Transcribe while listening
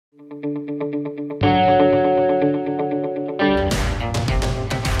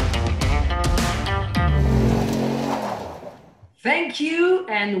Thank you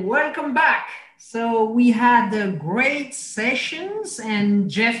and welcome back. So we had great sessions and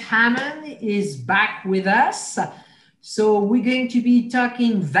Jeff Hammond is back with us. So we're going to be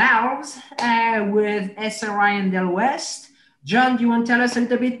talking valves with SRI and Del West. John, do you want to tell us a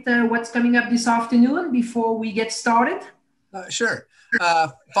little bit what's coming up this afternoon before we get started? Sure.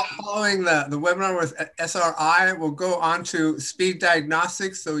 Following the webinar with SRI, we'll go on to speed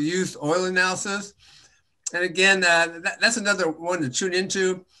diagnostics, so used oil analysis. And again, that's another one to tune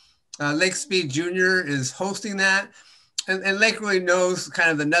into. Lake Speed Jr. is hosting that. And Lake really knows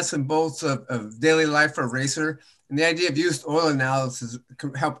kind of the nuts and bolts of daily life for a racer. And the idea of used oil analysis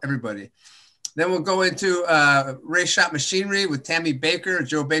can help everybody. Then we'll go into race shop machinery with Tammy Baker,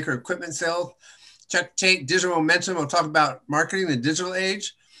 Joe Baker Equipment Sales. Chuck Tate, Digital Momentum. We'll talk about marketing in the digital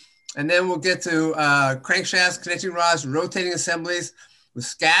age. And then we'll get to crankshafts, connecting rods, rotating assemblies with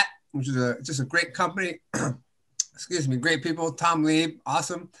SCAT, which is just a great company. Excuse me, great people. Tom Lieb,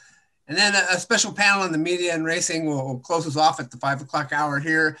 awesome. And then a special panel on the media and racing will close us off at the 5 o'clock hour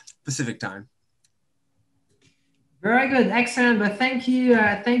here, Pacific time. Very good, excellent. But thank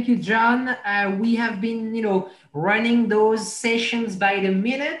you, John. We have been, running those sessions by the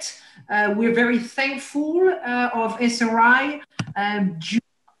minute. We're very thankful of SRI.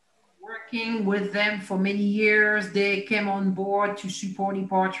 Working with them for many years. They came on board to support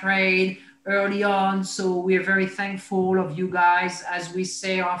ePortrade early on. So we're very thankful of you guys. As we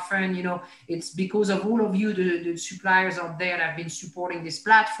say often, it's because of all of you, the suppliers out there that have been supporting this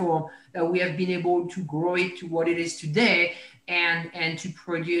platform, that we have been able to grow it to what it is today and to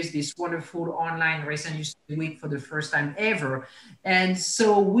produce this wonderful online Race Industry Week for the first time ever. And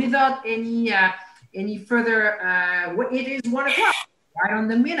so without any further, it is 1 o'clock. Right on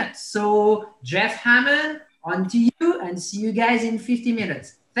the minute. So Jeff Hammond, on to you, and see you guys in 50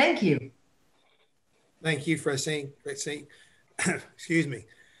 minutes. Thank you. Thank you, Francine. Excuse me.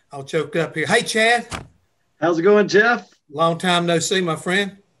 I'll choke up here. Hey, Chad. How's it going, Jeff? Long time no see, my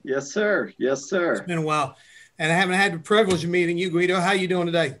friend. Yes, sir. Yes, sir. It's been a while. And I haven't had the privilege of meeting you, Guido. How you doing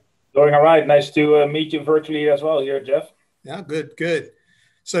today? Doing all right. Nice to meet you virtually as well here, Jeff. Yeah, good.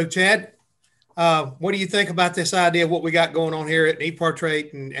 So, Chad, what do you think about this idea of what we got going on here at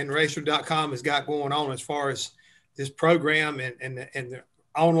ePortrade and Racer.com has got going on as far as this program and the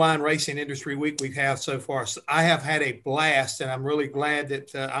online racing industry week we have so far? So I have had a blast, and I'm really glad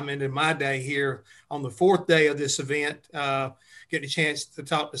that I'm into my day here on the 4th day of this event, getting a chance to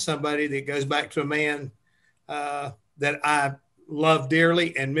talk to somebody that goes back to a man that I love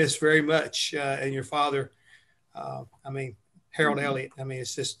dearly and miss very much, and your father. Harold Elliott.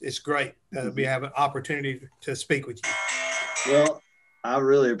 It's great to be having an opportunity to speak with you. Well, I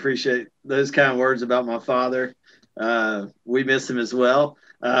really appreciate those kind of words about my father. We miss him as well.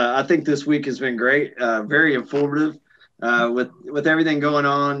 I think this week has been great, very informative with everything going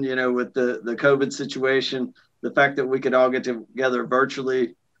on, with the COVID situation, the fact that we could all get together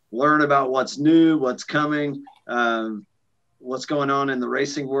virtually, learn about what's new, what's coming, what's going on in the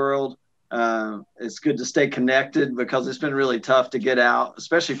racing world. It's good to stay connected because it's been really tough to get out,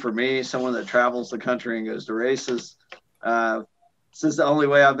 especially for me, someone that travels the country and goes to races. This is the only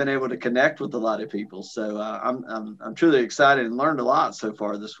way I've been able to connect with a lot of people. So I'm truly excited and learned a lot so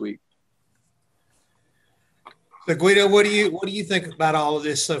far this week. So Guido, what do you think about all of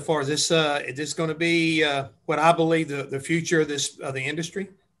this so far? Is this going to be what I believe the future of the industry?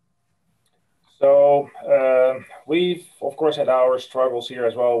 So we've, of course, had our struggles here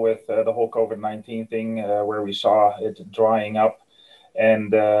as well with the whole COVID-19 thing, where we saw it drying up,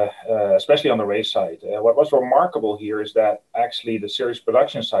 and especially on the race side. What was remarkable here is that actually the series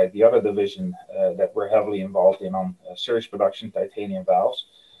production side, the other division that we're heavily involved in on series production titanium valves,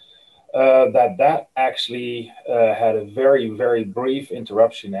 that actually had a very, very brief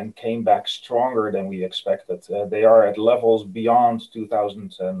interruption and came back stronger than we expected. They are at levels beyond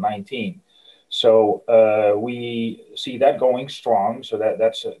 2019. So we see that going strong, so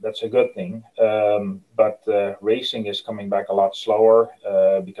that's a good thing. But racing is coming back a lot slower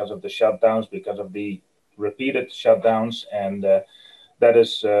because of the shutdowns, because of the repeated shutdowns, and that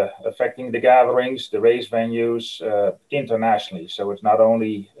is affecting the gatherings, the race venues internationally. So it's not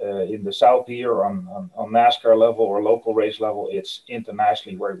only in the South here on NASCAR level or local race level, it's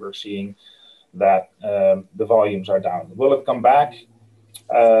internationally where we're seeing that the volumes are down. Will it come back?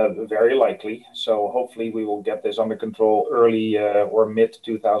 Very likely. So hopefully we will get this under control early or mid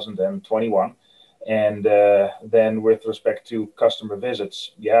 2021. And then with respect to customer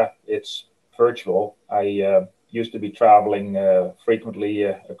visits, yeah, it's virtual. I used to be traveling frequently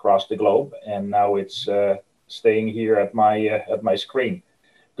across the globe, and now it's staying here at my screen.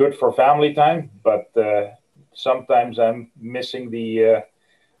 Good for family time, but sometimes I'm missing the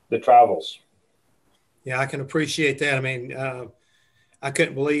travels. Yeah, I can appreciate that. I mean, I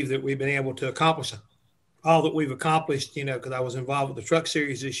couldn't believe that we've been able to accomplish all that we've accomplished, because I was involved with the truck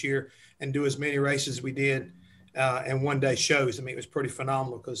series this year and do as many races as we did and one-day shows. I mean, it was pretty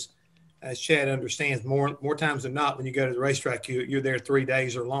phenomenal because, as Chad understands, more times than not, when you go to the racetrack, you're there 3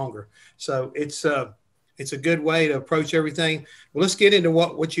 days or longer. So it's a good way to approach everything. Well, let's get into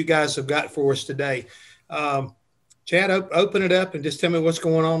what you guys have got for us today. Chad, open it up and just tell me what's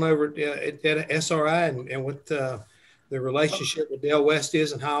going on over at SRI and what the relationship with Del West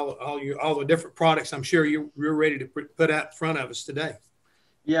is and how all the different products I'm sure you're ready to put out in front of us today.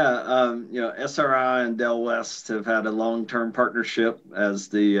 Yeah, SRI and Del West have had a long-term partnership as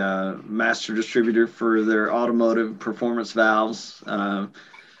the master distributor for their automotive performance valves,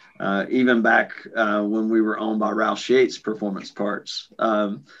 even back when we were owned by Roush Yates Performance Parts.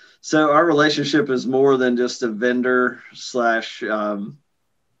 So our relationship is more than just a vendor slash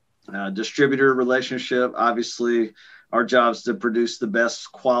distributor relationship. Obviously, our job is to produce the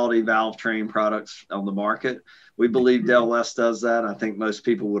best quality valve train products on the market. We believe Del West does that. I think most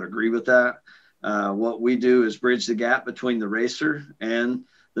people would agree with that. What we do is bridge the gap between the racer and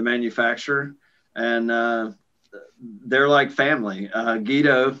the manufacturer. And they're like family.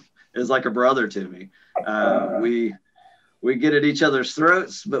 Guido is like a brother to me. We get at each other's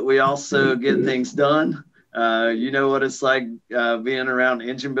throats, but we also get things done. You know what it's like being around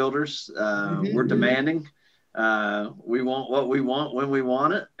engine builders. We're demanding. We want what we want when we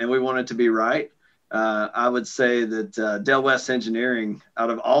want it, and we want it to be right. I would say that Del West Engineering,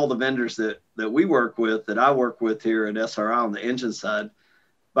 out of all the vendors that we work with, that I work with here at SRI on the engine side,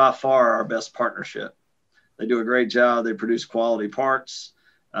 by far our best partnership. They do a great job. They produce quality parts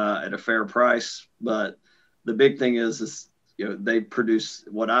at a fair price. But the big thing is they produce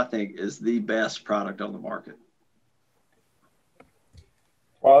what I think is the best product on the market.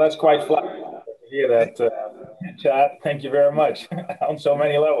 Well, that's quite flattering to hear that, Chad. Thank you very much on so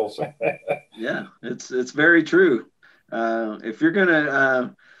many levels. Yeah, it's very true. If you're going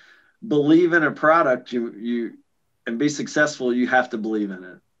to believe in a product, you and be successful, you have to believe in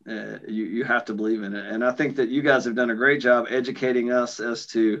it. You have to believe in it. And I think that you guys have done a great job educating us as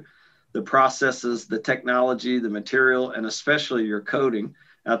to the processes, the technology, the material, and especially your coating.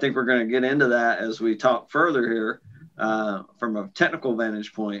 And I think we're going to get into that as we talk further here from a technical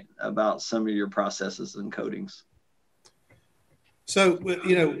vantage point about some of your processes and coatings. So,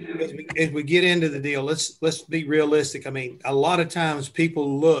 as we get into the deal, let's be realistic. I mean, a lot of times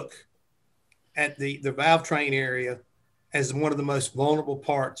people look at the valve train area as one of the most vulnerable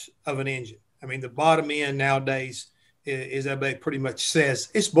parts of an engine. I mean, the bottom end nowadays is everybody pretty much says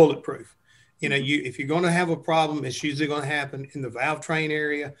it's bulletproof. If you're going to have a problem, it's usually going to happen in the valve train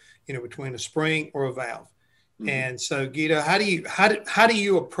area, between a spring or a valve. Mm-hmm. And so, Guido, how do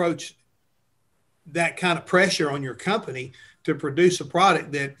you approach that kind of pressure on your company to produce a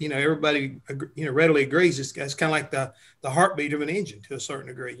product that everybody readily agrees it's kind of like the heartbeat of an engine to a certain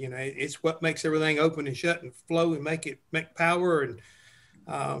degree? It's what makes everything open and shut and flow and make power. And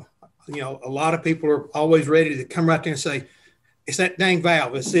a lot of people are always ready to come right there and say, it's that dang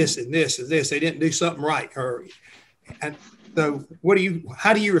valve, it's this and this and this, they didn't do something right. And so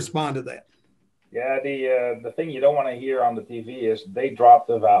how do you respond to that? Yeah, the thing you don't want to hear on the TV is they dropped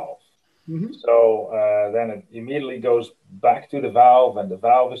the valve. Mm-hmm. So then it immediately goes back to the valve, and the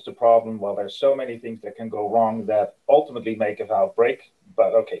valve is the problem. Well, there's so many things that can go wrong that ultimately make a valve break.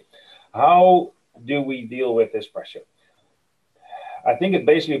 But okay, how do we deal with this pressure? I think it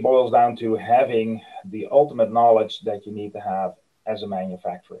basically boils down to having the ultimate knowledge that you need to have as a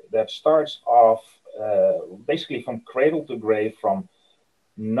manufacturer. That starts off basically from cradle to grave, from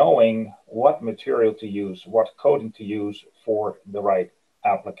knowing what material to use, what coating to use for the right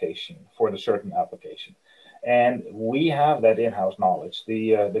application, for the certain application. And we have that in-house knowledge.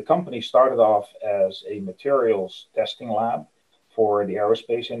 The company started off as a materials testing lab for the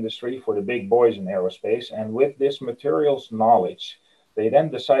aerospace industry, for the big boys in aerospace. And with this materials knowledge, they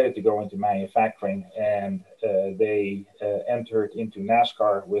then decided to go into manufacturing, and they entered into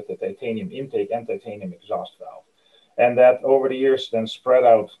NASCAR with the titanium intake and titanium exhaust valve. And that over the years then spread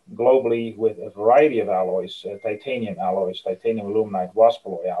out globally with a variety of alloys, titanium alloys, titanium aluminide,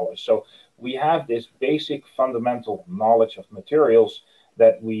 Waspaloy alloys. So we have this basic fundamental knowledge of materials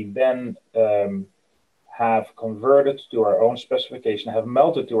that we then have converted to our own specification, have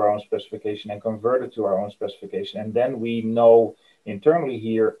melted to our own specification and converted to our own specification. And then we know internally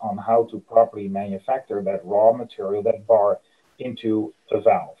here on how to properly manufacture that raw material, that bar, into a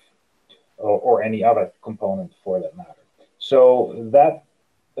valve or any other component for that matter. So that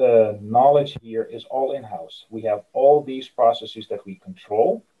knowledge here is all in-house. We have all these processes that we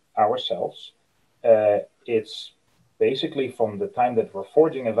control ourselves. It's basically from the time that we're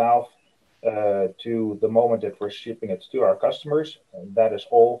forging a valve to the moment that we're shipping it to our customers, that is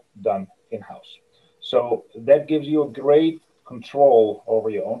all done in-house. So that gives you a great control over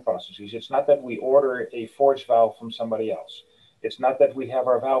your own processes. It's not that we order a forged valve from somebody else. It's not that we have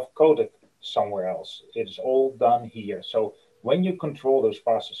our valve coated somewhere else. It's all done here. So when you control those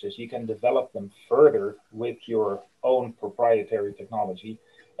processes, you can develop them further with your own proprietary technology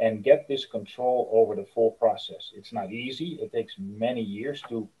and get this control over the full process. It's not easy. It takes many years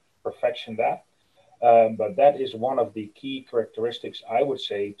to perfection that. But that is one of the key characteristics, I would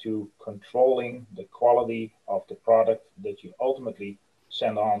say, to controlling the quality of the product that you ultimately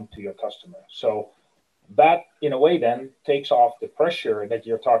send on to your customer. So that, in a way, then takes off the pressure that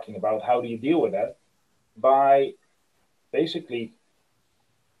you're talking about. How do you deal with that? By basically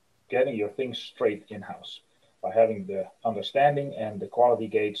getting your things straight in-house, by having the understanding and the quality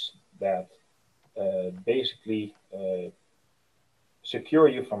gates that basically secure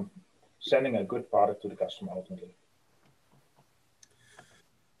you from sending a good product to the customer ultimately.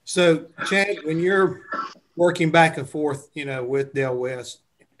 So, Chad, when you're working back and forth, with Del West,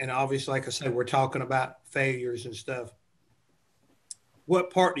 and obviously, like I said, we're talking about failures and stuff,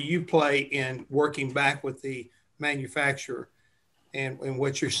 what part do you play in working back with the manufacturer and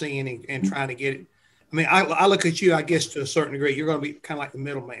what you're seeing and trying to get it? I mean, I look at you, I guess, to a certain degree, you're going to be kind of like the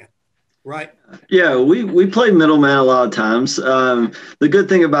middleman, right? Yeah, we play middleman a lot of times. The good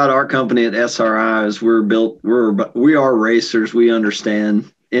thing about our company at SRI is we are racers. We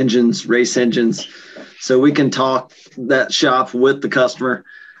understand engines, race engines, so we can talk that shop with the customer.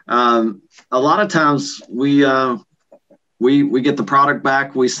 A lot of times we get the product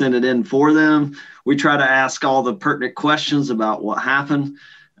back, we send it in for them. We try to ask all the pertinent questions about what happened.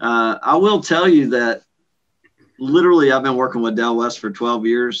 I will tell you that literally I've been working with Del West for 12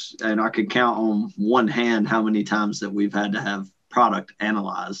 years, and I could count on one hand how many times that we've had to have product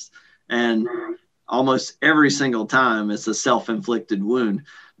analyzed. And almost every single time it's a self-inflicted wound.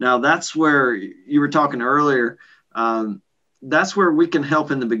 Now, that's where you were talking earlier. That's where we can help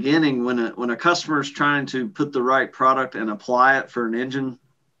in the beginning when a customer is trying to put the right product and apply it for an engine.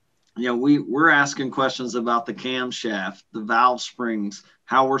 We're asking questions about the camshaft, the valve springs,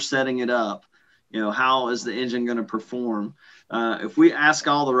 how we're setting it up. How is the engine going to perform? If we ask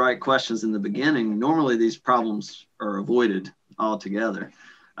all the right questions in the beginning, normally these problems are avoided altogether.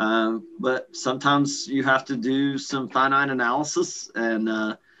 But sometimes you have to do some finite analysis. And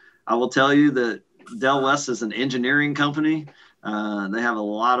I will tell you that Del West is an engineering company. They have a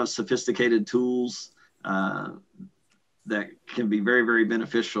lot of sophisticated tools that can be very, very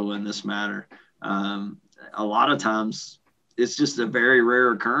beneficial in this matter. A lot of times it's just a very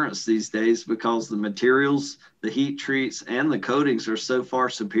rare occurrence these days because the materials, the heat treats, and the coatings are so far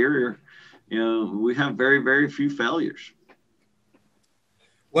superior. We have very, very few failures.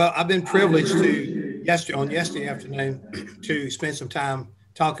 Well, I've been privileged to yesterday afternoon to spend some time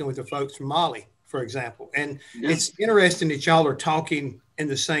talking with the folks from Mali, for example. And It's interesting that y'all are talking in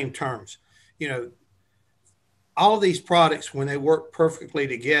the same terms. All of these products, when they work perfectly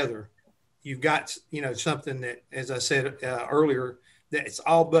together, you've got, something that, as I said earlier, that it's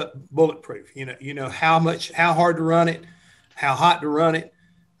all but bulletproof. How hard to run it, how hot to run it,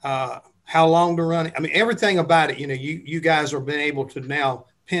 how long to run it. I mean, everything about it, you guys have been able to now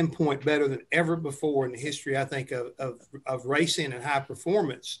pinpoint better than ever before in the history, I think, of racing and high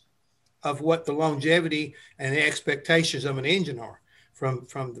performance, of what the longevity and the expectations of an engine are, from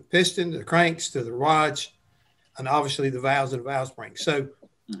the piston to the cranks to the rods, and obviously the valves and the valve springs. So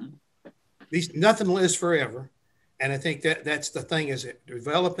nothing lives forever. And I think that's the thing, is that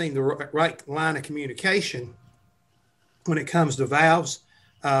developing the right line of communication when it comes to valves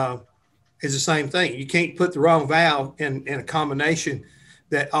is the same thing. You can't put the wrong valve in a combination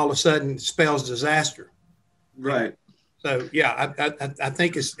that all of a sudden spells disaster. Right. So, yeah, I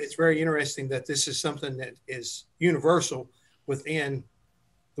think it's very interesting that this is something that is universal within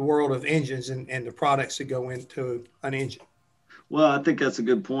the world of engines and the products that go into an engine. Well, I think that's a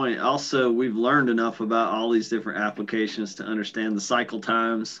good point. Also, we've learned enough about all these different applications to understand the cycle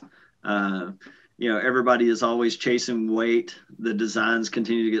times. Everybody is always chasing weight. The designs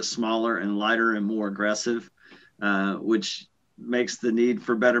continue to get smaller and lighter and more aggressive, which makes the need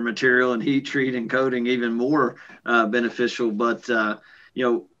for better material and heat treat and coating even more beneficial. But,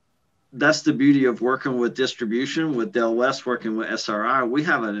 that's the beauty of working with distribution, with Del West, working with SRI. We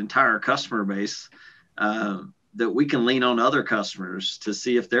have an entire customer base that we can lean on other customers to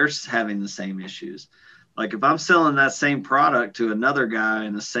see if they're having the same issues. Like if I'm selling that same product to another guy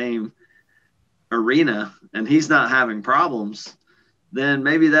in the same arena and he's not having problems, then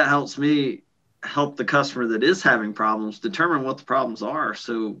maybe that helps me help the customer that is having problems determine what the problems are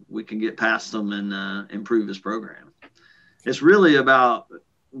so we can get past them and improve his program. It's really about,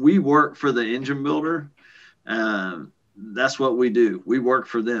 we work for the engine builder. That's what we do. We work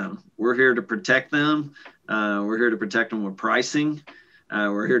for them. We're here to protect them. We're here to protect them with pricing.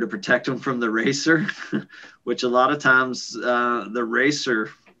 We're here to protect them from the racer, which a lot of times the racer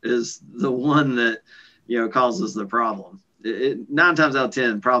is the one that, causes the problem. 9 times out of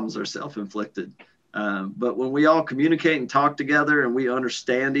 10, problems are self-inflicted. But when we all communicate and talk together and we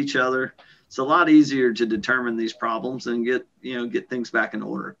understand each other, it's a lot easier to determine these problems and get things back in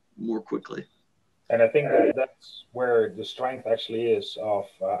order more quickly. And I think that's where the strength actually is of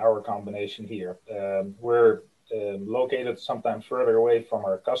our combination here. We're located sometimes further away from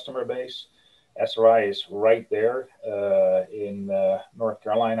our customer base. SRI is right there in North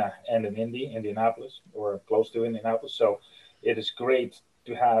Carolina and in Indianapolis, or close to Indianapolis. So it is great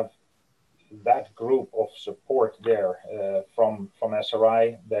to have that group of support there from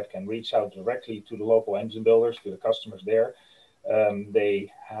SRI that can reach out directly to the local engine builders, to the customers there. They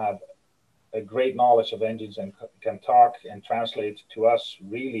have a great knowledge of engines and can talk and translate to us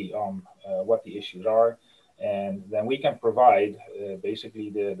really on what the issues are. And then we can provide basically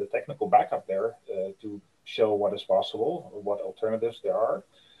the technical backup there to show what is possible, or what alternatives there are.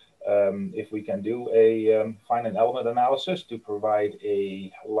 If we can do a finite element analysis to provide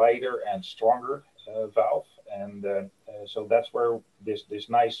a lighter and stronger valve. And so that's where this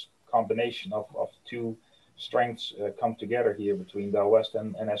nice combination of two strengths come together here between Del West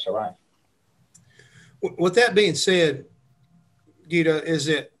and SRI. With that being said, Gita, is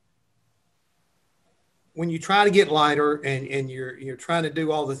it when you try to get lighter and you're trying to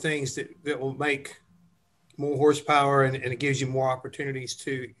do all the things that will make more horsepower and it gives you more opportunities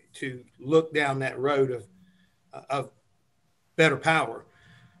to look down that road of better power,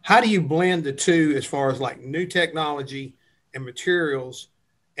 how do you blend the two as far as like new technology and materials?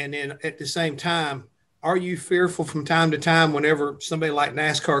 And then at the same time, are you fearful from time to time whenever somebody like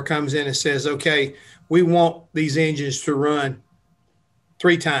NASCAR comes in and says, okay, we want these engines to run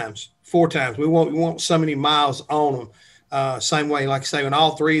 3 times, 4 times. We want so many miles on them. Same way, like I say, in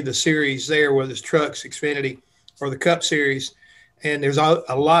all 3 of the series there, whether it's trucks, Xfinity, or the Cup Series, and there's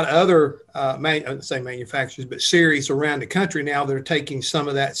a lot of other, I don't say manufacturers, but series around the country now that are taking some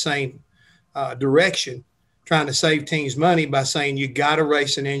of that same direction, trying to save teams money by saying you got to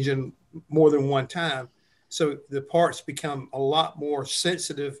race an engine more than 1 time. So the parts become a lot more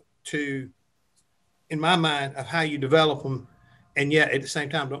sensitive to, in my mind, of how you develop them, and yet at the same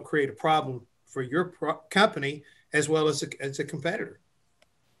time don't create a problem for your company as well as a competitor.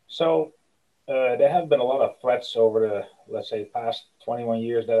 So there have been a lot of threats over the, let's say, past 21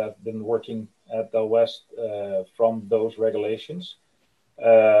 years that I've been working at Del West from those regulations.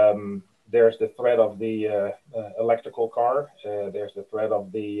 There's the threat of the electrical car. There's the threat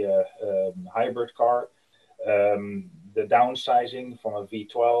of the hybrid car. The downsizing from a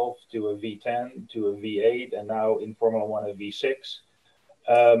V12 to a V10 to a V8, and now in Formula One, a V6.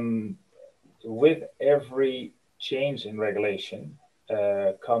 With every change in regulation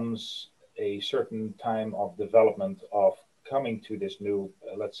comes a certain time of development of coming to this new,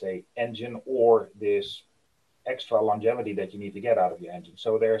 let's say, engine, or this extra longevity that you need to get out of your engine.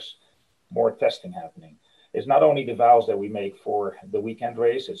 So there's more testing happening. It's not only the valves that we make for the weekend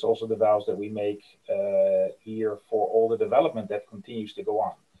race, it's also the valves that we make here for all the development that continues to go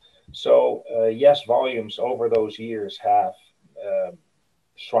on. So yes, volumes over those years have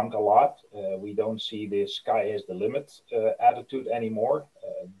shrunk a lot. We don't see the sky is the limit attitude anymore.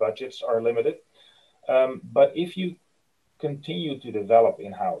 Budgets are limited. But if you continue to develop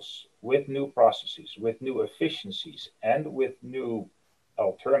in-house with new processes, with new efficiencies, and with new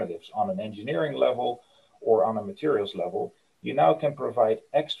alternatives on an engineering level or on a materials level, you now can provide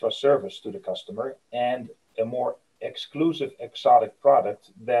extra service to the customer and a more exclusive exotic product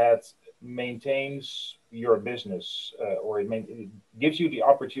that maintains your business, or it gives you the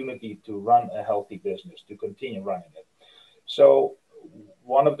opportunity to run a healthy business, to continue running it. So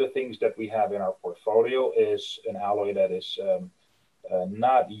one of the things that we have in our portfolio is an alloy that is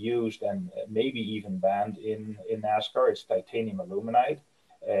not used and maybe even banned in NASCAR. It's titanium aluminide.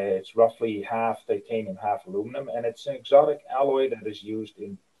 It's roughly half titanium, half aluminum, and it's an exotic alloy that is used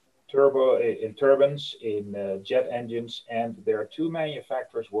in turbines, in jet engines, and there are 2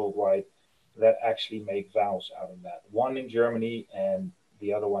 manufacturers worldwide that actually make valves out of that. One in Germany, and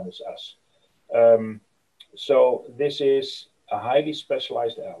the other one is us. So this is a highly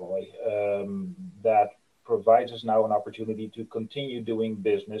specialized alloy that provides us now an opportunity to continue doing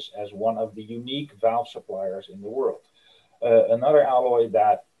business as one of the unique valve suppliers in the world. Another alloy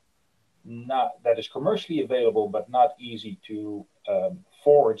that is commercially available but not easy to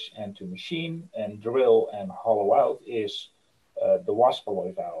forge and to machine and drill and hollow out is the wasp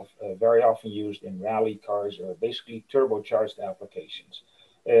alloy valve, very often used in rally cars or basically turbocharged applications.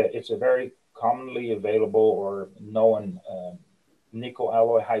 It's a very commonly available or known nickel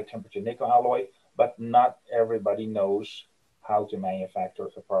alloy, high temperature nickel alloy, but not everybody knows how to manufacture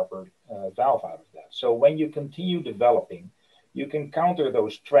a proper valve out of that. So when you continue developing, you can counter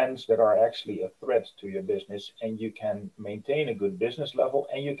those trends that are actually a threat to your business, and you can maintain a good business level,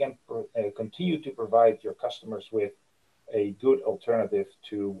 and you can continue to provide your customers with a good alternative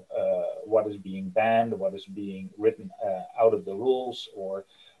to what is being banned, what is being written out of the rules, or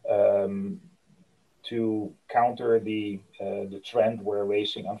to counter the trend where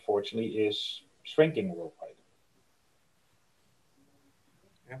racing, unfortunately, is shrinking worldwide.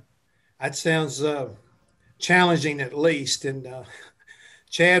 Yeah, that sounds challenging at least. And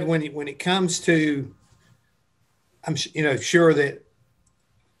Chad, when it comes to, I'm sure that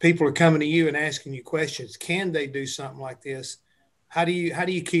people are coming to you and asking you questions. Can they do something like this? How do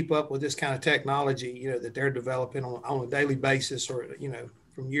you keep up with this kind of technology, that they're developing on a daily basis, or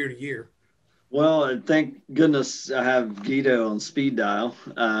from year to year? Well, thank goodness I have Guido on speed dial,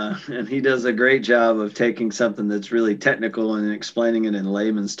 and he does a great job of taking something that's really technical and explaining it in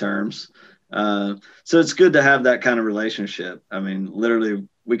layman's terms. So it's good to have that kind of relationship. I mean, literally,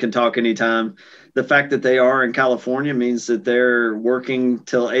 we can talk anytime. The fact that they are in California means that they're working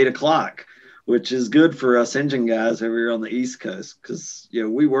till 8 o'clock, which is good for us engine guys over here on the East Coast, because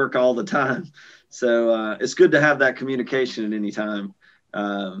we work all the time. So it's good to have that communication at any time.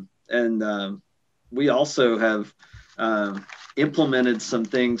 And we also have implemented some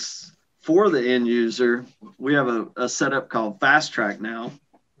things for the end user. We have a setup called Fast Track now,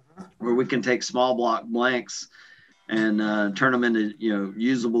 where we can take small block blanks and turn them into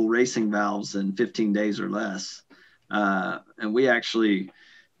usable racing valves in 15 days or less. And we actually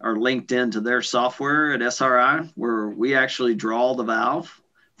are linked into their software at SRI, where we actually draw the valve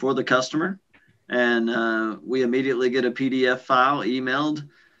for the customer, and we immediately get a PDF file emailed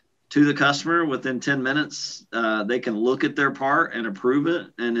to the customer within 10 minutes. They can look at their part and approve it,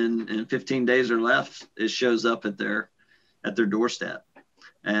 and in 15 days or less, it shows up at their doorstep.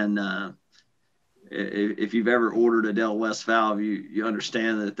 And if you've ever ordered a Del West valve, you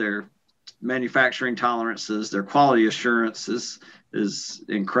understand that their manufacturing tolerances, their quality assurance is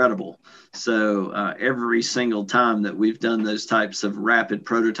incredible. So every single time that we've done those types of rapid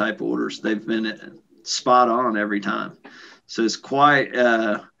prototype orders, they've been spot on every time. So it's quite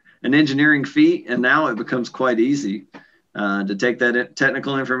an engineering feat, and now it becomes quite easy to take that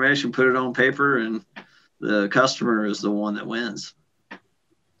technical information, put it on paper, and the customer is the one that wins.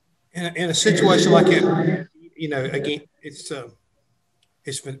 In a situation like it, again,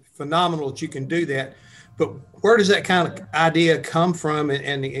 it's phenomenal that you can do that. But where does that kind of idea come from?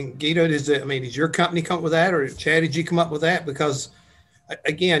 And Guido, does your company come up with that, or Chad, did you come up with that? Because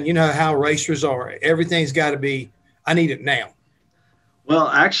again, you know how racers are. Everything's got to be, I need it now. Well,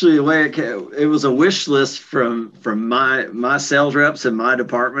 actually, the way it was a wish list from my sales reps in my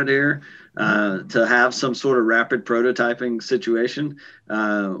department here to have some sort of rapid prototyping situation.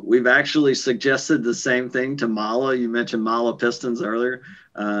 We've actually suggested the same thing to Mala. You mentioned Mala Pistons earlier.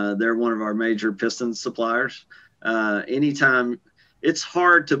 They're one of our major piston suppliers. Anytime, it's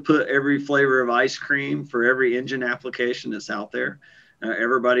hard to put every flavor of ice cream for every engine application that's out there.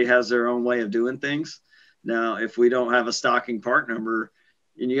 Everybody has their own way of doing things. Now, if we don't have a stocking part number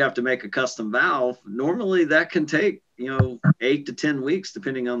and you have to make a custom valve, normally that can take, 8 to 10 weeks,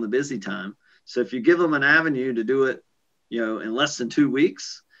 depending on the busy time. So if you give them an avenue to do it, in less than 2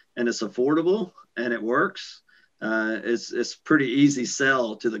 weeks, and it's affordable and it works, it's pretty easy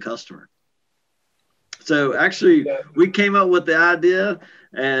sell to the customer. So actually, we came up with the idea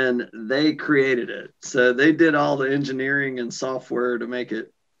and they created it. So they did all the engineering and software to make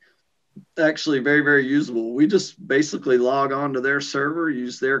it actually very, very usable. We just basically log on to their server,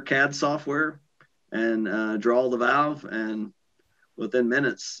 use their CAD software, and draw the valve, and within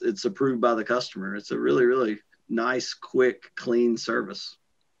minutes it's approved by the customer. It's a really, really nice, quick, clean service.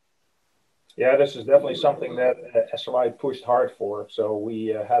 Yeah, this is definitely something that SRI pushed hard for. So we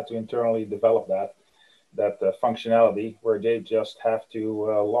had to internally develop that functionality, where they just have to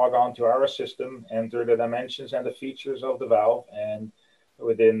log on to our system, enter the dimensions and the features of the valve, and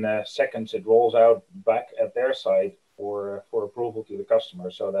within seconds it rolls out back at their site for approval to the customer.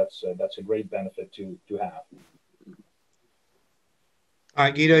 So that's a great benefit to have. All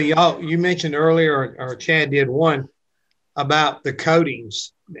right, Guido, you mentioned earlier, or Chad did one about the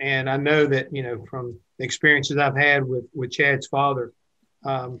coatings. And I know that, from the experiences I've had with Chad's father,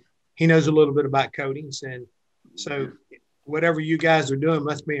 he knows a little bit about coatings. And so whatever you guys are doing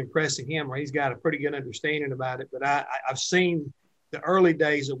must be impressing him, or he's got a pretty good understanding about it. But I've seen the early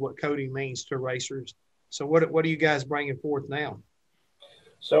days of what coating means to racers. So what are you guys bringing forth now?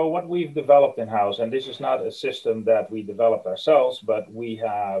 So what we've developed in-house, and this is not a system that we developed ourselves, but we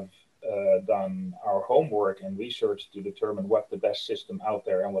have done our homework and research to determine what the best system out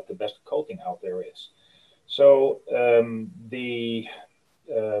there and what the best coating out there is. So the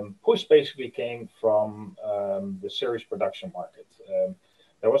push basically came from the series production market.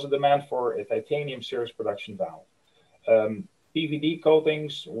 There was a demand for a titanium series production valve. PVD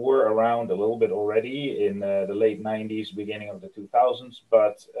coatings were around a little bit already in the late 90s, beginning of the 2000s,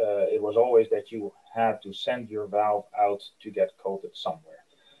 but it was always that you had to send your valve out to get coated somewhere.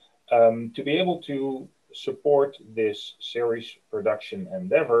 To be able to support this series production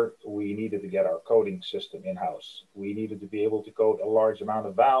endeavor, we needed to get our coating system in-house. We needed to be able to coat a large amount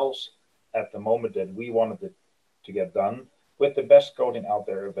of valves at the moment that we wanted it to get done with the best coating out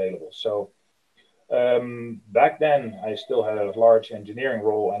there available. So back then, I still had a large engineering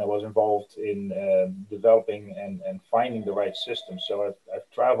role, and I was involved in developing and finding the right system. So I've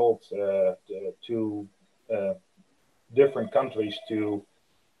traveled to different countries to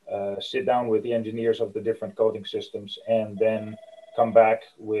sit down with the engineers of the different coating systems, and then come back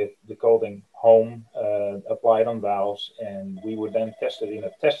with the coating home, applied on valves, and we would then test it in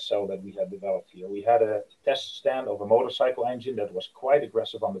a test cell that we had developed here. We had a test stand of a motorcycle engine that was quite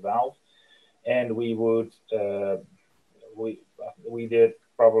aggressive on the valve. And we would, we did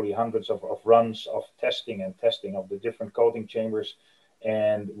probably hundreds of runs of testing of the different coating chambers.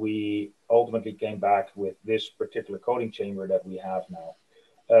 And we ultimately came back with this particular coating chamber that we have now.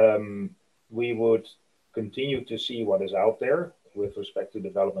 We would continue to see what is out there with respect to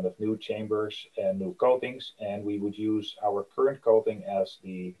development of new chambers and new coatings. And we would use our current coating as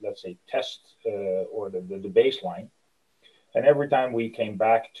the, let's say, test or the baseline. And every time we came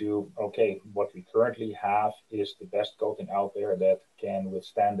back to, okay, what we currently have is the best coating out there that can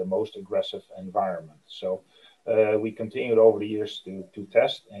withstand the most aggressive environment. So we continued over the years to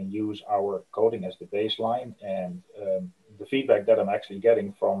test and use our coating as the baseline. And the feedback that I'm actually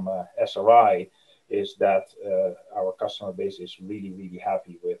getting from SRI is that our customer base is really, really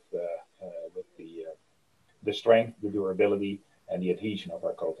happy with the strength, the durability, and the adhesion of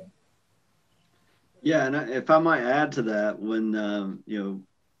our coating. Yeah, and if I might add to that, when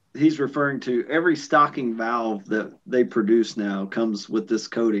he's referring to every stocking valve that they produce now comes with this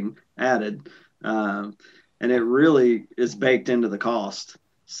coating added, and it really is baked into the cost.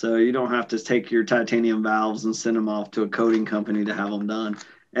 So you don't have to take your titanium valves and send them off to a coating company to have them done.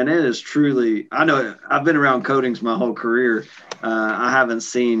 And it is truly, I know I've been around coatings my whole career. I haven't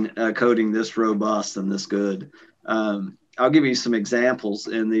seen a coating this robust and this good. I'll give you some examples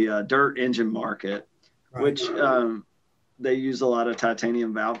in the dirt engine market. Right. Which they use a lot of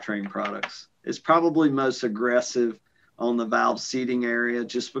titanium valve train products. It's probably most aggressive on the valve seating area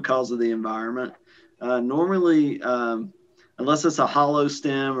just because of the environment. Normally, unless it's a hollow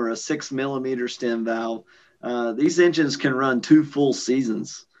stem or a 6 millimeter stem valve, these engines can run 2 full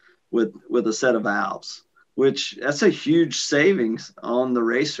seasons with a set of valves, which that's a huge savings on the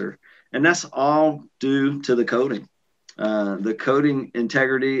racer. And that's all due to the coating. The coating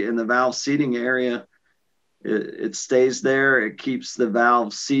integrity in the valve seating area, it stays there. It keeps the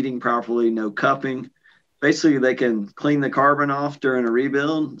valve seating properly, no cupping. Basically, they can clean the carbon off during a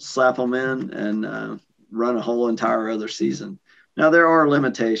rebuild, slap them in, and run a whole entire other season. Now, there are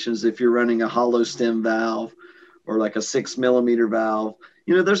limitations if you're running a hollow stem valve or like a 6 millimeter valve.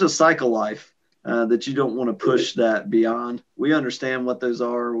 There's a cycle life that you don't want to push that beyond. We understand what those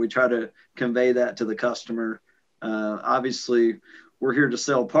are. We try to convey that to the customer. Obviously, we're here to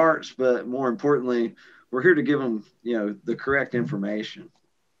sell parts, but more importantly, we're here to give them, the correct information.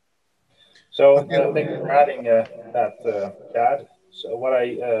 So thank you for adding that, Chad. So what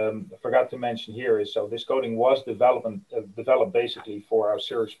I forgot to mention here is, so this coating was developed basically for our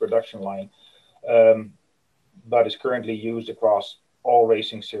series production line, but is currently used across all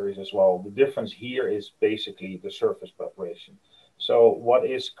racing series as well. The difference here is basically the surface preparation. So what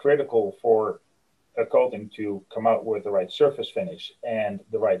is critical for a coating to come out with the right surface finish and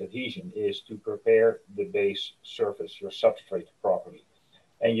the right adhesion is to prepare the base surface, your substrate, properly.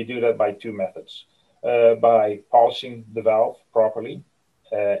 And you do that by 2 methods, by polishing the valve properly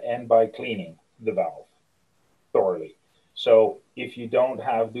and by cleaning the valve thoroughly. So if you don't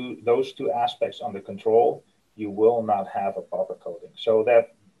have those 2 aspects under control, you will not have a proper coating. So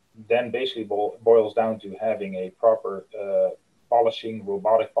that then basically boils down to having a proper polishing,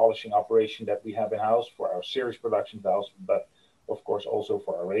 robotic polishing operation that we have in-house for our series production valves, but of course also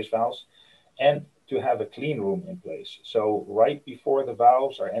for our race valves, and to have a clean room in place. So right before the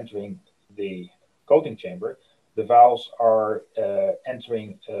valves are entering the coating chamber, the valves are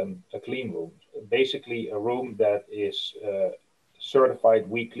entering a clean room, basically a room that is certified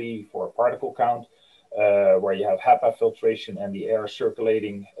weekly for particle count, where you have HEPA filtration and the air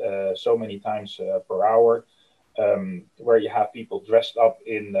circulating so many times per hour, where you have people dressed up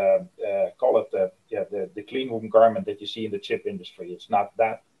in, call it the clean room garment that you see in the chip industry. It's not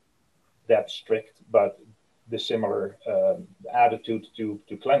that strict, but the similar attitude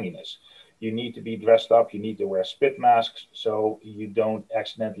to cleanliness. You need to be dressed up. You need to wear spit masks so you don't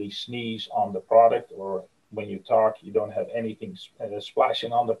accidentally sneeze on the product, or when you talk, you don't have anything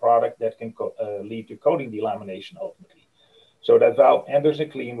splashing on the product that can lead to coating delamination ultimately. So that valve enters a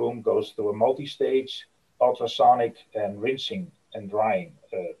clean room, goes through a multi-stage ultrasonic and rinsing and drying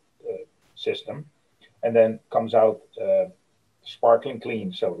system, and then comes out sparkling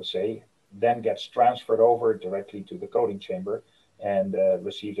clean, so to say, then gets transferred over directly to the coating chamber and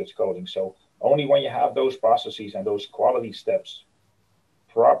receives its coating. So only when you have those processes and those quality steps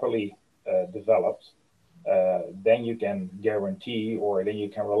properly developed, then you can guarantee, or then you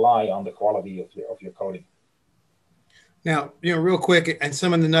can rely on the quality of your coating. Now, real quick, and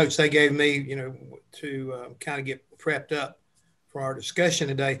some of the notes they gave me, to kind of get prepped up for our discussion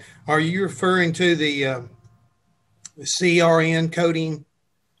today. Are you referring to the CRN coating?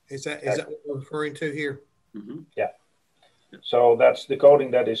 Is that what we're referring to here? Mm-hmm. Yeah. So that's the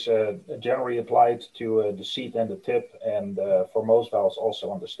coating that is generally applied to the seat and the tip, and for most valves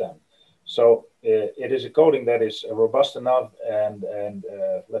also on the stem. So it is a coating that is robust enough and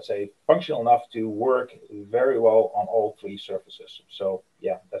let's say functional enough to work very well on all three surfaces. So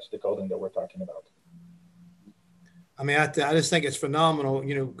yeah, that's the coating that we're talking about. I mean, I just think it's phenomenal,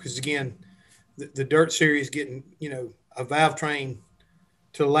 because again, the Dirt Series getting, a valve train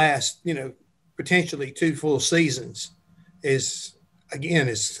to last, potentially 2 full seasons is, again,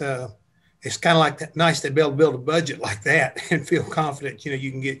 it's kind of like nice to be able to build a budget like that and feel confident,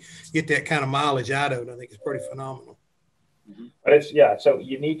 you can get that kind of mileage out of it. I think it's pretty phenomenal. But so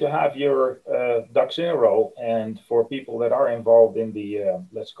you need to have your ducks in a row. And for people that are involved in the,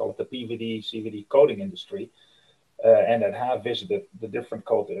 let's call it the PVD, CVD coating industry, and that have visited the different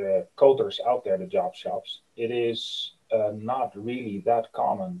coaters out there, the job shops, it is not really that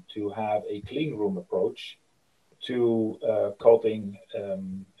common to have a clean room approach to coating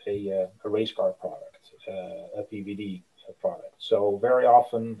a race car product, a PVD product. So very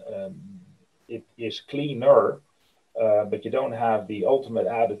often it is cleaner, but you don't have the ultimate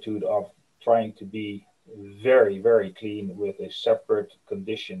attitude of trying to be very, very clean with a separate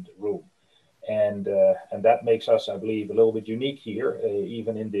conditioned room. And that makes us, I believe, a little bit unique here,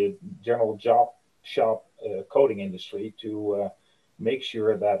 even in the general job shop coating industry, to make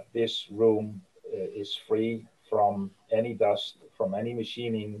sure that this room is free from any dust, from any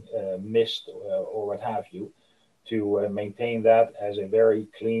machining mist or what have you, to maintain that as a very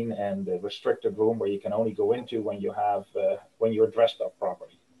clean and restricted room where you can only go into when you have when you're dressed up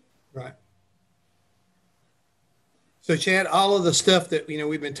properly. Right. So, Chad, all of the stuff that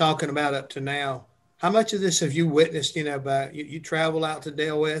we've been talking about up to now, how much of this have you witnessed? About you travel out to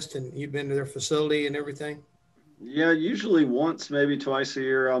Dale West and you've been to their facility and everything. Yeah, usually once, maybe twice a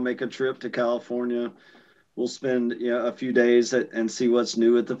year, I'll make a trip to California. We'll spend a few days and see what's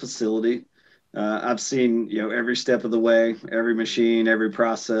new at the facility. I've seen every step of the way, every machine, every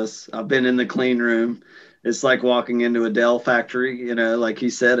process. I've been in the clean room. It's like walking into a Dell factory. Like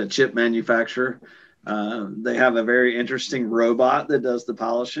he said, a chip manufacturer. They have a very interesting robot that does the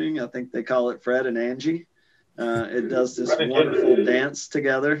polishing. I think they call it Fred and Angie. It does this wonderful dance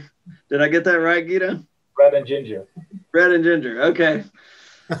together. Did I get that right, Guido? Red and Ginger. Red and Ginger. Okay.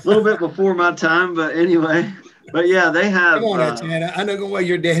 A little bit before my time, but anyway. But yeah, they have. Come on, Chad. I know why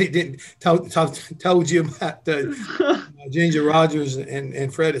your daddy didn't told you about Ginger Rogers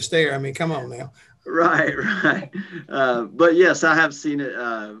and Fred Astaire. I mean, come on now. Right. But yes, I have seen it.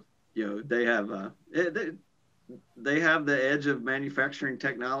 They have they have the edge of manufacturing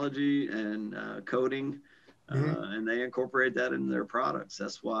technology and coating, and they incorporate that into their products.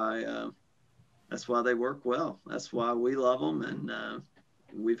 That's why they work well. That's why we love them, and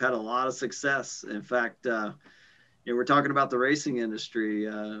we've had a lot of success. In fact, we're talking about the racing industry.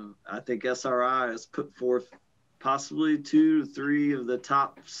 I think SRI has put forth possibly 2 to 3 of the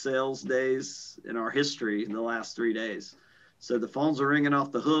top sales days in our history in the last 3 days. So the phones are ringing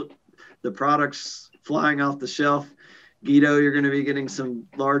off the hook the products flying off the shelf. Guido, you're going to be getting some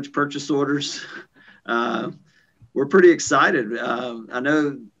large purchase orders. We're pretty excited. I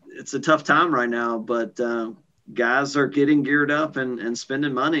know it's a tough time right now, but guys are getting geared up and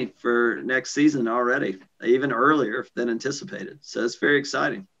spending money for next season already, even earlier than anticipated. So it's very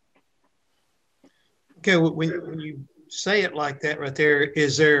exciting. Okay, when you say it like that right there,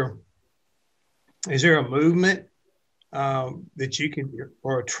 is there a movement that you can,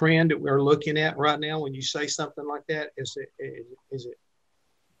 or a trend that we're looking at right now when you say something like that? Is it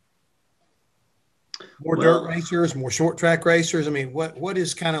more dirt racers, more short track racers? I mean, what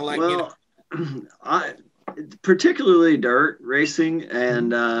is kind of like? Well, particularly dirt racing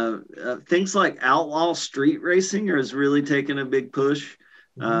and things like outlaw street racing is really taking a big push.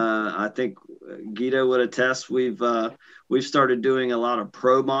 I think Guido would attest. We've started doing a lot of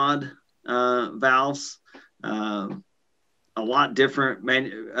pro mod valves, a lot different,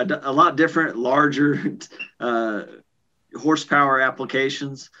 larger horsepower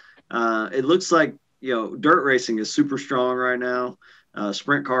applications. It looks like, dirt racing is super strong right now.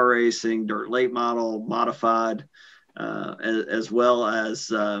 Sprint car racing, dirt late model, modified, as well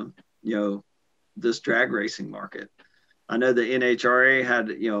as this drag racing market. I know the NHRA had,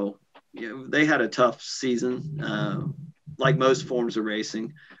 they had a tough season, like most forms of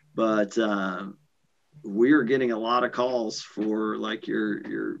racing, but we're getting a lot of calls for like your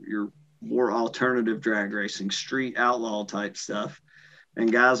more alternative drag racing, street outlaw type stuff,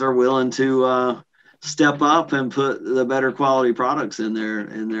 and guys are willing to step up and put the better quality products in their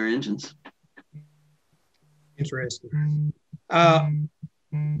engines. Interesting.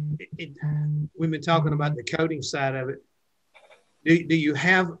 We've been talking about the coating side of it. Do you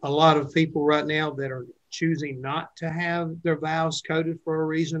have a lot of people right now that are choosing not to have their valves coated for a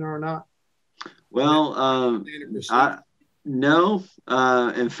reason or not? Well, no.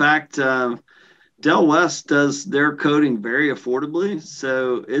 In fact, Del West does their coating very affordably,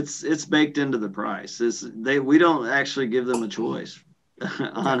 so it's baked into the price. We don't actually give them a choice.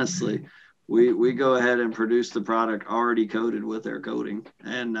 Honestly, we go ahead and produce the product already coated with their coating,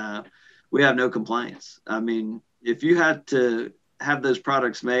 and we have no complaints. I mean, if you had to have those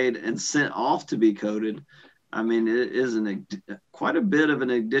products made and sent off to be coated, I mean, it is quite a bit of an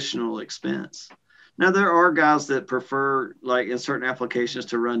additional expense. Now, there are guys that prefer, like in certain applications,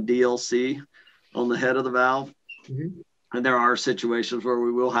 to run DLC on the head of the valve. Mm-hmm. And there are situations where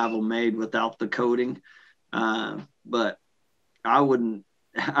we will have them made without the coating. But I would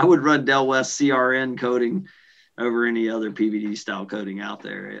run Del West CRN coating over any other PVD style coating out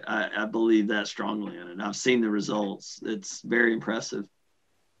there. I believe that strongly in it. I've seen the results. It's very impressive.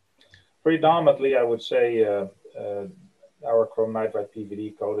 Predominantly, I would say our chrome nitride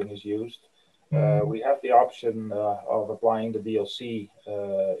PVD coating is used. We have the option of applying the DLC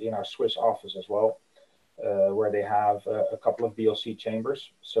in our Swiss office as well, where they have a couple of DLC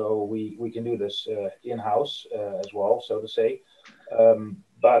chambers. So we can do this in-house as well, so to say.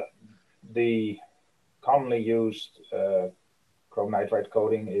 But the commonly used chrome nitride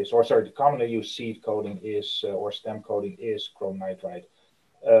coating the commonly used seed coating is, or stem coating is chrome nitride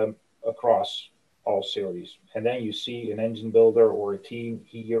across all series. And then you see an engine builder or a team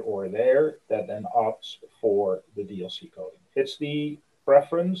here or there that then opts for the DLC coating. It's the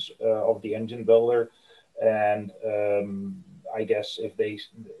preference of the engine builder. And I guess if they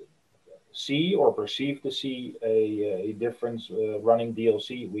see or perceive to see a difference running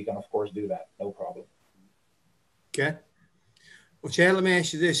DLC, we can of course do that. No problem. Okay. Well, Chad, let me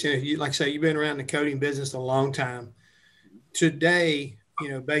ask you this. Like I say, you've been around the coating business a long time. Today,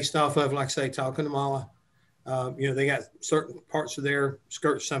 based off of, like I say, talking to Mala, they got certain parts of their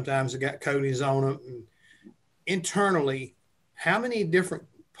skirts sometimes that got coatings on them. And internally, how many different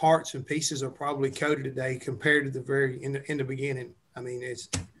parts and pieces are probably coated today compared to the in the beginning? I mean, it's.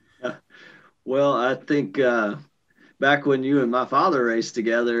 Well, I think back when you and my father raced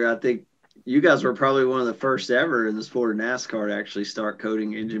together, I think you guys were probably one of the first ever in the sport of NASCAR to actually start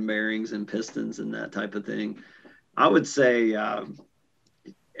coating engine bearings and pistons and that type of thing. I would say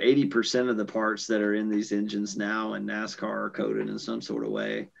 80% of the parts that are in these engines now in NASCAR are coated in some sort of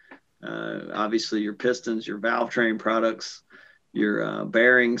way. Obviously, your pistons, your valve train products, your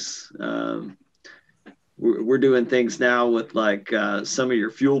bearings. We're doing things now with like some of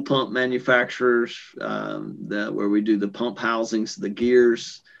your fuel pump manufacturers, where we do the pump housings, the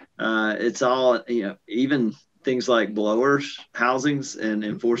gears. It's all, even things like blowers, housings, and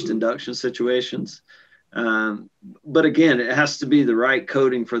enforced induction situations. But again, it has to be the right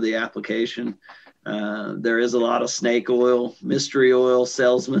coating for the application. There is a lot of snake oil, mystery oil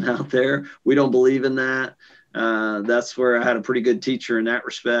salesmen out there. We don't believe in that. That's where I had a pretty good teacher in that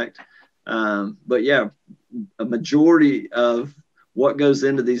respect. But yeah, a majority of what goes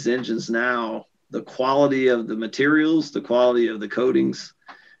into these engines now, the quality of the materials, the quality of the coatings,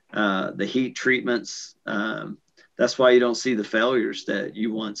 the heat treatments. That's why you don't see the failures that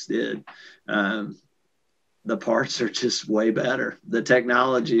you once did. The parts are just way better. The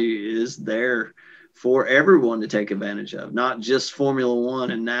technology is there for everyone to take advantage of, not just Formula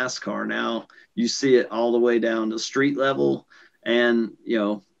One and NASCAR. Now you see it all the way down to street level and, you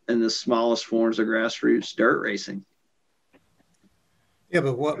know, in the smallest forms of grassroots dirt racing. Yeah,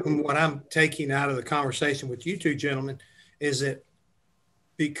 but what I'm taking out of the conversation with you two gentlemen is that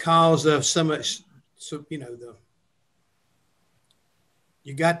because of so much, so you know,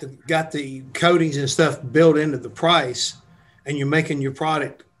 you got the coatings and stuff built into the price, and you're making your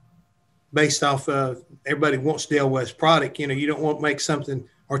product based off of everybody wants Del West product. You know, you don't want to make something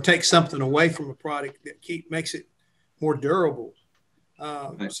or take something away from a product that makes it more durable.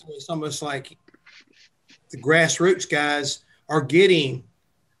 Right. So it's almost like the grassroots guys are getting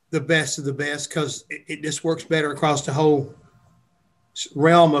the best of the best because it just works better across the whole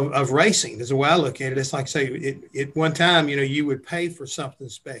realm of racing. Is the way I look at it. It's like, say, at one time, you know, you would pay for something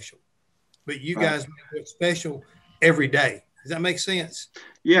special, but you guys make it special every day. Does that make sense?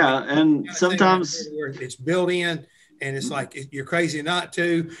 Yeah, and sometimes it's built in, and it's like you're crazy not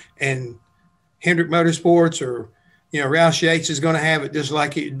to. And Hendrick Motorsports or, you know, Roush Yates is going to have it just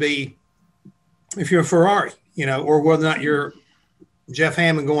like it'd be if you're a Ferrari, you know, or whether or not you're Jeff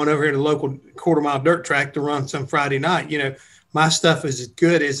Hammond going over here to the local quarter-mile dirt track to run some Friday night. You know, my stuff is as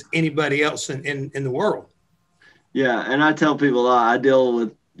good as anybody else in the world. Yeah, and I tell people a lot. I deal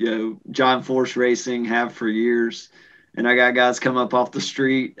with, you know, John Force Racing, have for years, and I got guys come up off the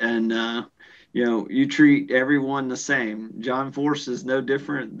street and, you know, you treat everyone the same. John Force is no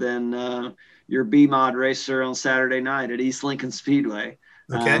different than your B-Mod racer on Saturday night at East Lincoln Speedway.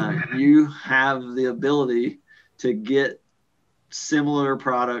 Okay. You have the ability to get similar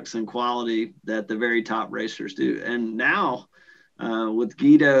products and quality that the very top racers do. And now with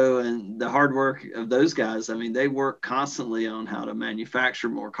Guido and the hard work of those guys, I mean, they work constantly on how to manufacture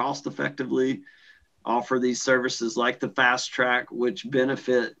more cost effectively, offer these services like the fast track, which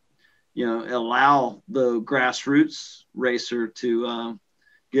benefit, you know, allow the grassroots racer to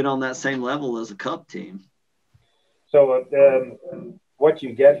get on that same level as a cup team. So what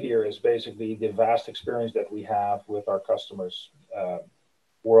you get here is basically the vast experience that we have with our customers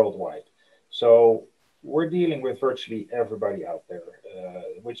worldwide. So we're dealing with virtually everybody out there,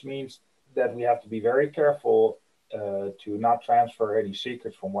 which means that we have to be very careful to not transfer any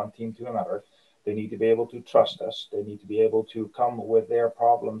secrets from one team to another. They need to be able to trust us. They need to be able to come with their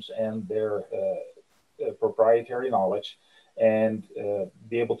problems and their proprietary knowledge and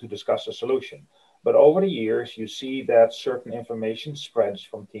be able to discuss a solution. But over the years, you see that certain information spreads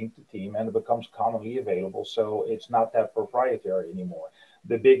from team to team and it becomes commonly available. So it's not that proprietary anymore.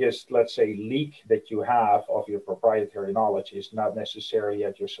 The biggest, let's say, leak that you have of your proprietary knowledge is not necessarily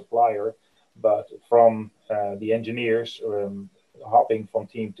at your supplier, but from the engineers hopping from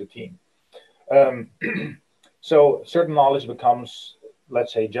team to team. So certain knowledge becomes,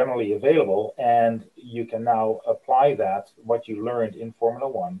 let's say, generally available, and you can now apply that, what you learned in Formula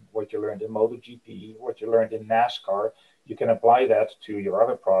One, what you learned in MotoGP, what you learned in NASCAR, you can apply that to your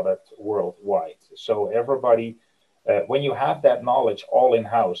other product worldwide. So everybody, when you have that knowledge all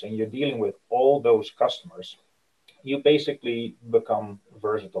in-house and you're dealing with all those customers, you basically become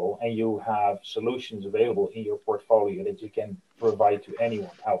versatile and you have solutions available in your portfolio that you can provide to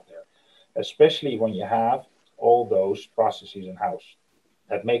anyone out there, especially when you have all those processes in-house.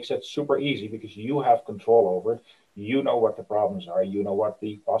 That makes it super easy because you have control over it. You know what the problems are. You know what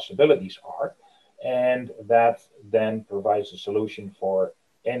the possibilities are. And that then provides a solution for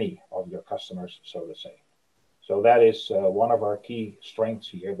any of your customers, so to say. So that is one of our key strengths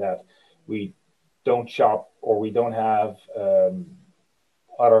here, that we don't shop or we don't have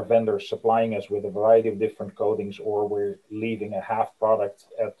other vendors supplying us with a variety of different coatings, or we're leaving a half product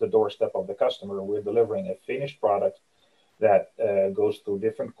at the doorstep of the customer. We're delivering a finished product that goes through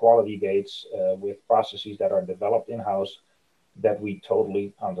different quality gates with processes that are developed in-house that we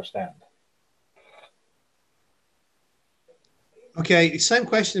totally understand. Okay, same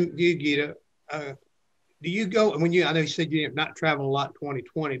question to you, Guido. Do you go, when you, I know you said you have not traveled a lot in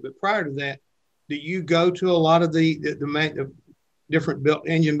 2020, but prior to that, do you go to a lot of the different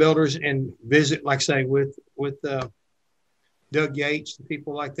engine builders and visit, like say with Doug Yates and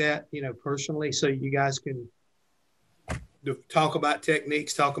people like that, you know, personally, so you guys can talk about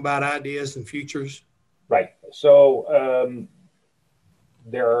techniques, talk about ideas and futures? Right. So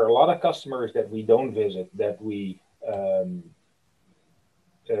there are a lot of customers that we don't visit, that we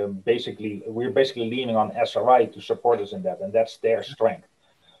we're basically leaning on SRI to support us in that, and that's their strength.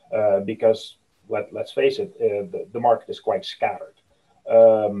 Because let's face it, the market is quite scattered,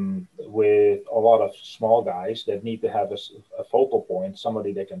 with a lot of small guys that need to have a focal point,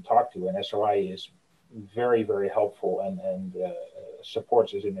 somebody they can talk to, and SRI is very, very helpful and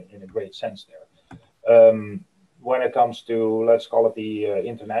supports us in a great sense there. When it comes to, let's call it the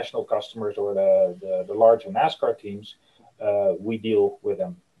international customers or the larger NASCAR teams, we deal with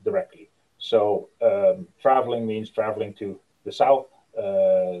them directly. So traveling means traveling to the south.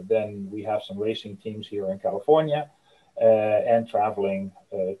 Then we have some racing teams here in California, and traveling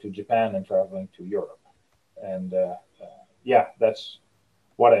to Japan and traveling to Europe. And yeah, that's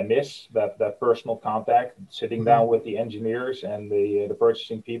what I miss, that personal contact, sitting down with the engineers and the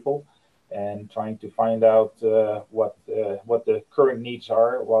purchasing people and trying to find out what the current needs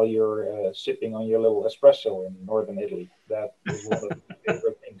are while you're sipping on your little espresso in northern Italy. That is one of my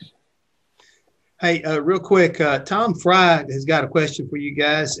favorite things. Hey, real quick, Tom Fry has got a question for you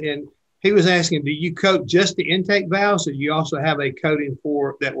guys, and he was asking, do you coat just the intake valves, or do you also have a coating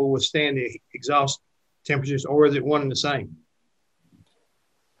for that will withstand the exhaust temperatures, or is it one and the same?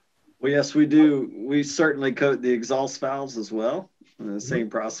 Well, yes, we do. We certainly coat the exhaust valves as well in the same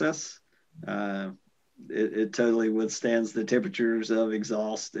process. It totally withstands the temperatures of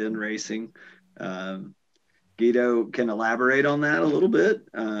exhaust in racing. Guido can elaborate on that a little bit.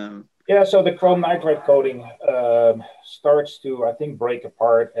 Yeah, so the chrome nitride coating starts to, I think, break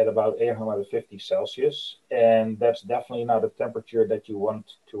apart at about 850 Celsius. And that's definitely not a temperature that you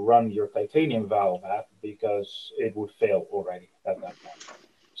want to run your titanium valve at, because it would fail already at that point.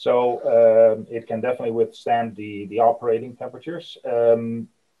 So it can definitely withstand the operating temperatures.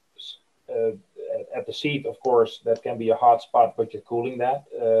 At the seat, of course, that can be a hot spot, but you're cooling that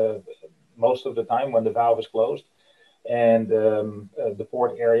most of the time when the valve is closed. And the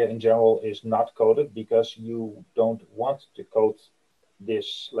port area in general is not coated, because you don't want to coat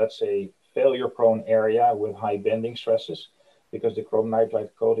this, let's say, failure-prone area with high bending stresses, because the chrome nitride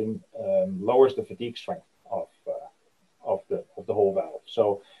coating lowers the fatigue strength of the whole valve.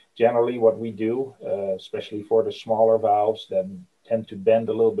 So generally what we do, especially for the smaller valves that tend to bend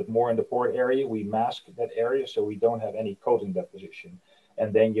a little bit more in the port area, we mask that area so we don't have any coating deposition.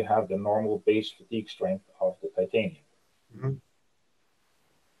 And then you have the normal base fatigue strength of the titanium. Mm-hmm.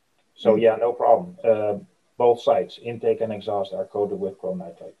 So yeah, no problem. Both sides, intake and exhaust, are coated with chrome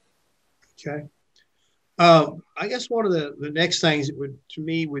nitride. Okay. I guess one of the next things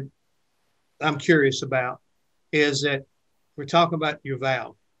that I'm curious about is that we're talking about your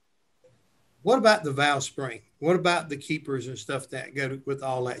valve. What about the valve spring? What about the keepers and stuff that go with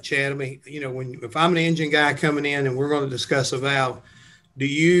all that, Chad? I mean, if I'm an engine guy coming in and we're going to discuss a valve, do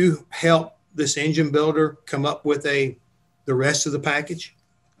you help this engine builder come up with the rest of the package?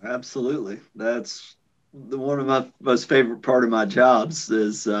 Absolutely. That's one of my most favorite part of my jobs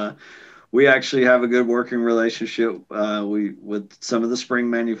is we actually have a good working relationship with some of the spring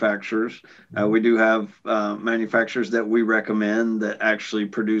manufacturers. We do have manufacturers that we recommend that actually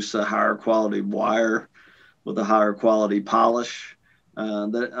produce a higher quality wire with a higher quality polish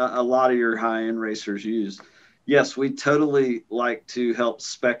that a lot of your high-end racers use. Yes, we totally like to help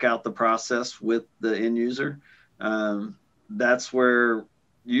spec out the process with the end user. That's where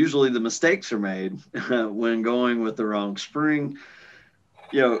usually the mistakes are made when going with the wrong spring.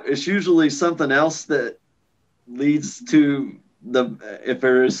 It's usually something else that leads to if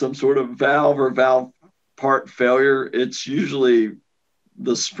there is some sort of valve or valve part failure, it's usually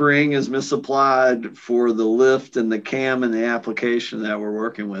the spring is misapplied for the lift and the cam and the application that we're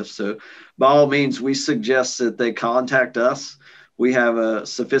working with. So by all means, we suggest that they contact us. We have a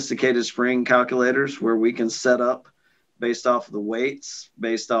sophisticated spring calculators where we can set up based off of the weights,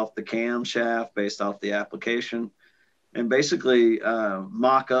 based off the cam shaft, based off the application, and basically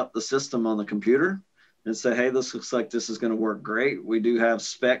mock up the system on the computer and say, hey, this looks like this is going to work great. We do have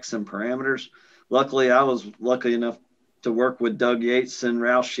specs and parameters. Luckily, I was lucky enough to work with Doug Yates and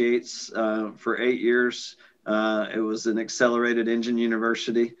Roush Yates for 8 years. It was an accelerated engine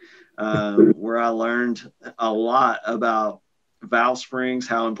university where I learned a lot about valve springs,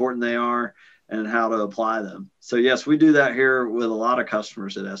 how important they are, and how to apply them. So yes, we do that here with a lot of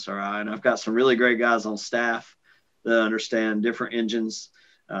customers at SRI, and I've got some really great guys on staff that understand different engines.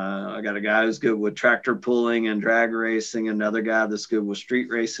 I got a guy who's good with tractor pulling and drag racing, another guy that's good with street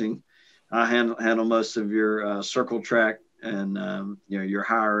racing. I handle most of your circle track and your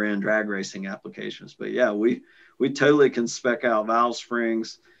higher end drag racing applications. But yeah, we totally can spec out valve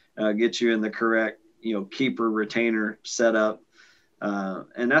springs, get you in the correct keeper retainer setup.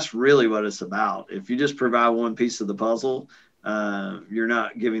 And that's really what it's about. If you just provide one piece of the puzzle, you're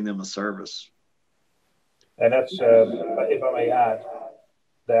not giving them a service. And that's, if I may add,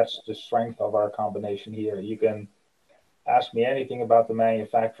 that's the strength of our combination here. You can ask me anything about the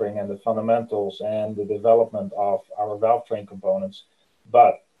manufacturing and the fundamentals and the development of our valve train components,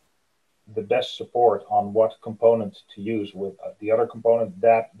 but the best support on what component to use with the other component,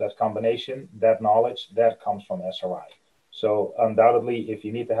 that combination, that knowledge, that comes from SRI. So undoubtedly, if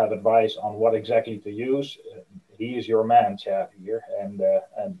you need to have advice on what exactly to use, he is your man, Chad, here, and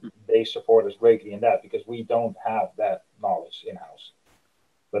they support us greatly in that, because we don't have that knowledge in-house,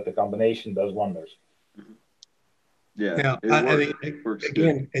 but the combination does wonders. Yeah, works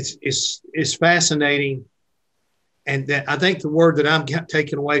again, it's fascinating, and that I think the word that I'm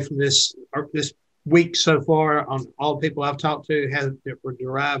taking away from this week so far on all the people I've talked to that were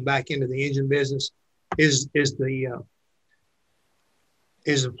derived back into the engine business is the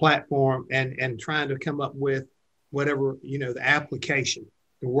platform and trying to come up with whatever, the application.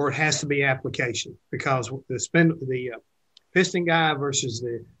 The word has to be application, because the piston guy versus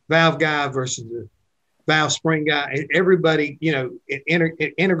the valve guy versus the valve spring guy, everybody,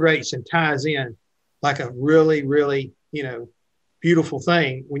 it integrates and ties in like a really, really, beautiful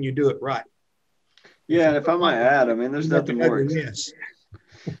thing when you do it right. Yeah, and if I might add, I mean, there's nothing more.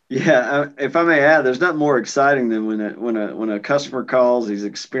 Yeah, if I may add, there's nothing more exciting than when a customer calls, he's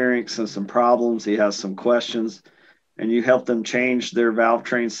experiencing some problems, he has some questions, and you help them change their valve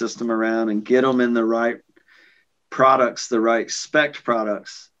train system around and get them in the right products, the right spec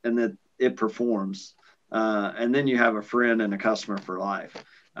products, and that it performs. And then you have a friend and a customer for life.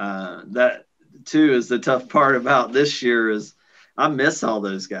 That too is the tough part about this year is I miss all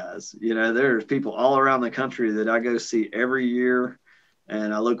those guys. There's people all around the country that I go see every year,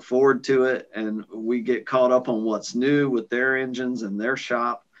 and I look forward to it. And we get caught up on what's new with their engines and their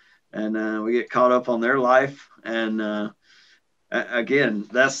shop, and we get caught up on their life. And again,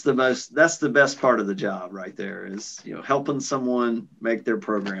 that's the best part of the job right there is, helping someone make their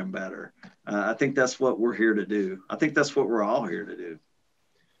program better. I think that's what we're here to do. I think that's what we're all here to do.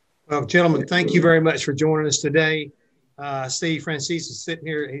 Well, gentlemen, thank you very much for joining us today. Steve Francis is sitting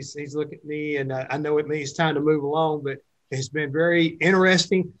here. He's looking at me, and I know it means time to move along, but it's been very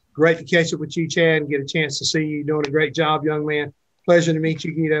interesting. Great to catch up with you, Chad, and get a chance to see you doing a great job, young man. Pleasure to meet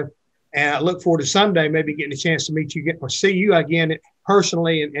you, Guido. And I look forward to someday maybe getting a chance to meet you or see you again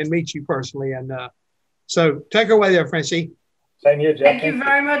personally and meet you personally. And so take her away there, Francie. Same here, Jeff. Thank you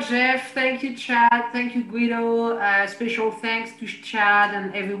very much, Jeff. Thank you, Chad. Thank you, Guido. Special thanks to Chad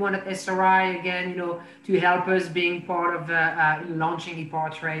and everyone at SRI again, to help us being part of launching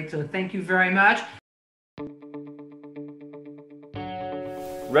ePartrade. So thank you very much.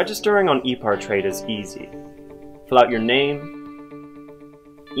 Registering on ePartrade is easy. Fill out your name,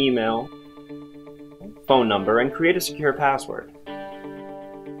 email, phone number, and create a secure password.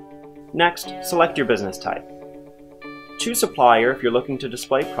 Next, select your business type. Choose supplier if you're looking to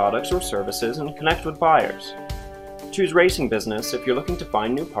display products or services and connect with buyers. Choose racing business if you're looking to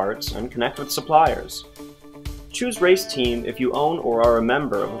find new parts and connect with suppliers. Choose race team if you own or are a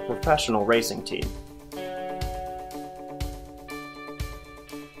member of a professional racing team.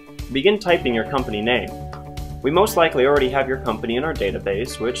 Begin typing your company name. We most likely already have your company in our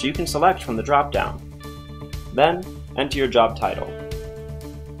database, which you can select from the drop-down. Then, enter your job title.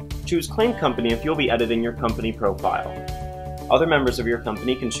 Choose Claim Company if you'll be editing your company profile. Other members of your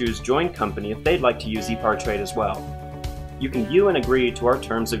company can choose Join Company if they'd like to use ePartrade as well. You can view and agree to our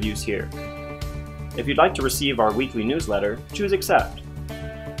terms of use here. If you'd like to receive our weekly newsletter, choose Accept.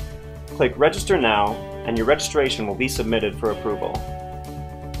 Click Register Now, and your registration will be submitted for approval.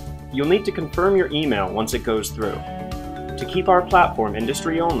 You'll need to confirm your email once it goes through. To keep our platform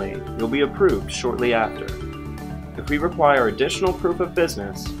industry only, you'll be approved shortly after. If we require additional proof of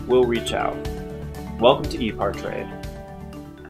business, we'll reach out. Welcome to ePartrade.